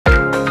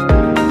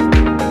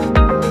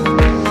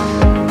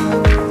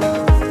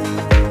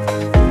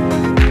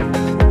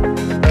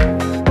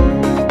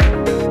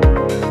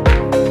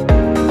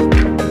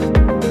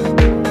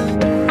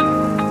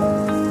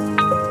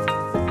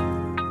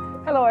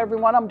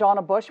everyone. I'm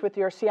Donna Bush with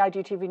your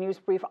CIG-TV News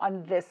Brief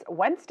on this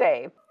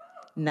Wednesday.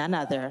 None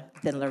other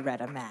than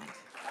Loretta Mack.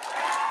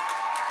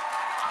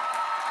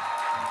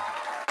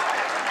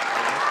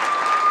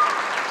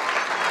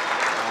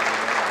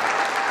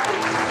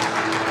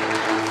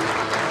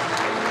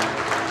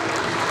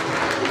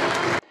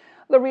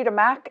 Loretta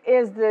Mack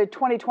is the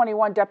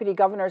 2021 Deputy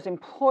Governor's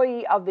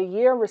Employee of the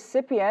Year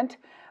recipient.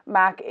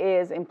 Mack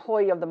is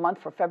Employee of the Month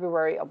for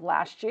February of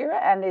last year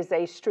and is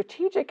a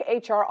strategic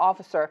HR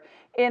officer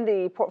in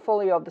the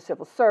portfolio of the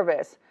Civil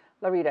Service.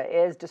 Loretta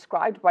is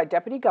described by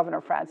Deputy Governor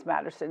Franz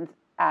Matterson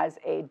as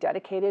a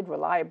dedicated,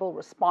 reliable,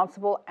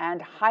 responsible, and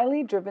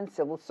highly driven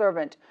civil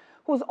servant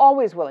who's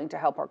always willing to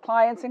help her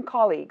clients and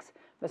colleagues.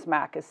 Ms.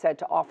 Mack is said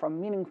to offer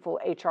meaningful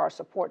HR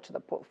support to the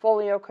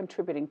portfolio,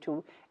 contributing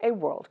to a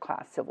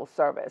world-class civil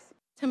service.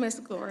 To Ms.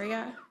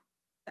 Gloria,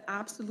 the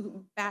absolute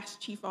best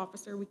chief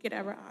officer we could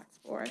ever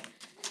ask for.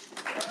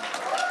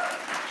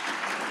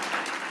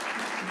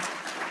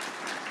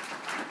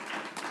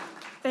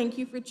 Thank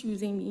you for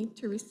choosing me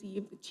to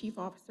receive the Chief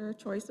Officer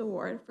Choice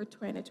Award for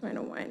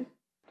 2021.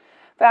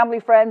 Family,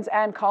 friends,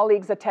 and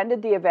colleagues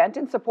attended the event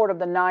in support of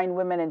the 9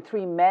 women and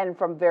 3 men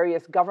from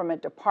various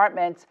government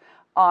departments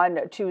on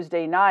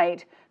Tuesday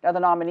night. Now, the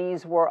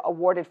nominees were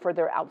awarded for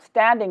their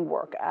outstanding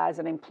work as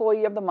an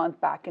Employee of the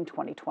Month back in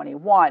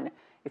 2021.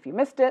 If you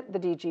missed it, the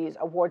DG's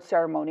award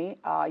ceremony,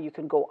 you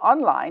can go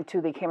online to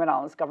the Cayman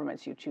Islands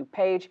government's YouTube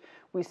page.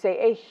 We say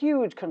a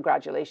huge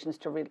congratulations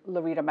to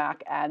Loretta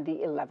Mack and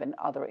the 11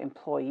 other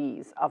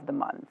employees of the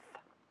month.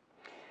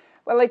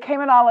 Well, a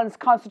Cayman Islands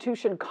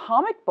Constitution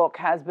comic book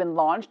has been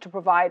launched to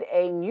provide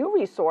a new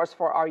resource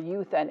for our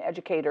youth and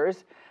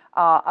educators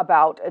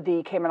about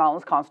the Cayman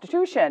Islands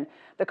Constitution.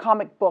 The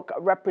comic book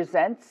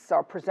presents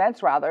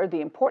the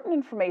important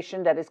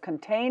information that is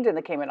contained in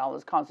the Cayman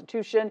Islands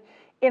Constitution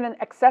in an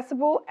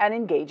accessible and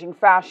engaging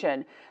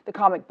fashion. The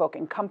comic book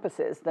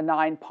encompasses the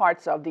 9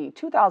 parts of the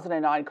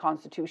 2009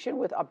 Constitution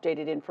with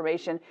updated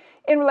information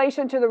in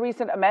relation to the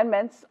recent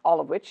amendments,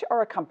 all of which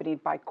are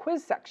accompanied by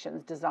quiz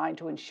sections designed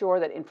to ensure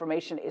that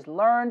information is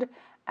learned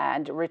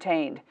and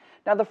retained.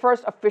 Now, the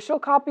first official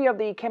copy of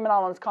the Cayman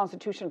Islands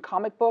Constitution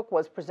comic book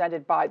was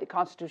presented by the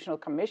Constitutional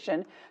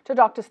Commission to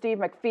Dr. Steve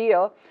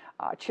McPhail.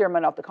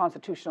 Chairman of the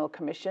Constitutional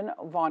Commission,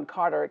 Vaughn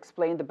Carter,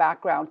 explained the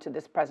background to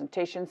this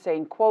presentation,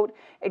 saying, quote,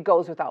 "It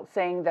goes without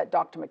saying that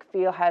Dr.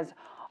 McPhail has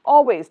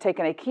always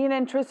taken a keen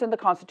interest in the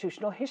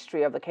constitutional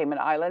history of the Cayman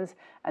Islands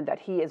and that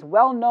he is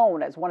well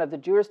known as one of the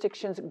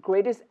jurisdiction's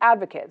greatest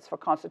advocates for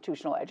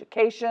constitutional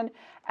education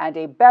and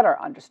a better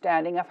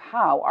understanding of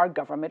how our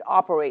government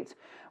operates."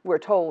 We're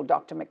told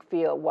Dr.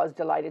 McPhail was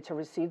delighted to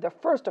receive the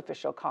first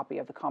official copy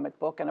of the comic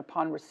book and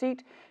upon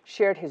receipt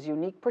shared his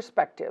unique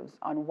perspectives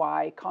on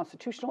why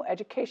constitutional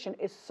education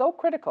is so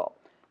critical,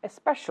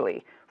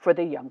 especially for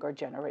the younger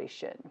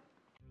generation.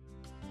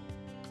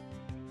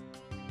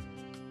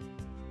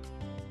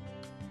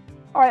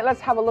 All right,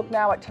 let's have a look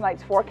now at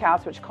tonight's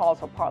forecast, which calls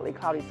for partly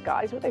cloudy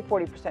skies with a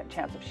 40%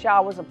 chance of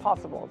showers and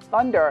possible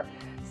thunder.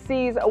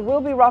 Seas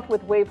will be rough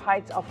with wave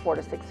heights of 4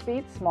 to 6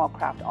 feet. Small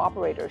craft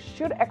operators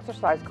should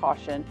exercise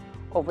caution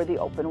over the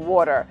open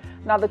water.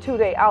 Now, the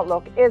 2-day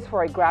outlook is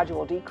for a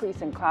gradual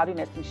decrease in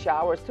cloudiness and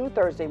showers through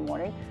Thursday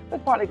morning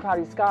with partly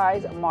cloudy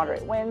skies,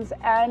 moderate winds,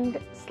 and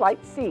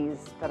slight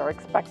seas that are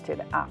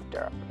expected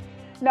after.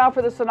 Now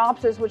for the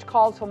synopsis, which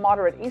calls for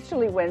moderate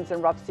easterly winds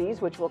and rough seas,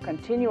 which will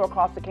continue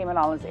across the Cayman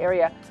Islands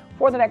area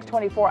for the next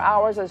 24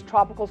 hours as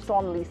Tropical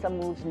Storm Lisa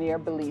moves near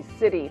Belize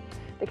City.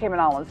 The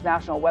Cayman Islands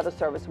National Weather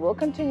Service will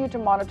continue to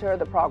monitor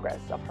the progress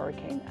of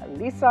Hurricane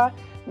Lisa.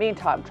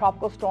 Meantime,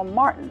 Tropical Storm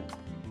Martin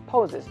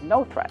poses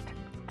no threat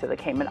to the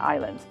Cayman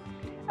Islands.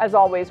 As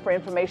always, for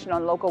information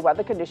on local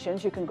weather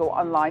conditions, you can go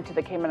online to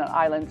the Cayman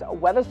Islands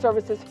Weather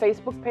Service's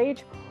Facebook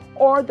page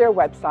or their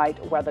website,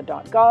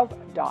 weather.gov.ky.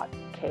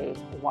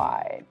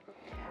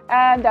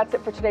 And that's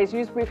it for today's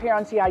news brief here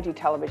on CIG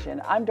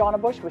Television. I'm Donna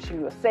Bush, wishing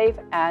you a safe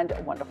and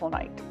wonderful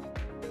night.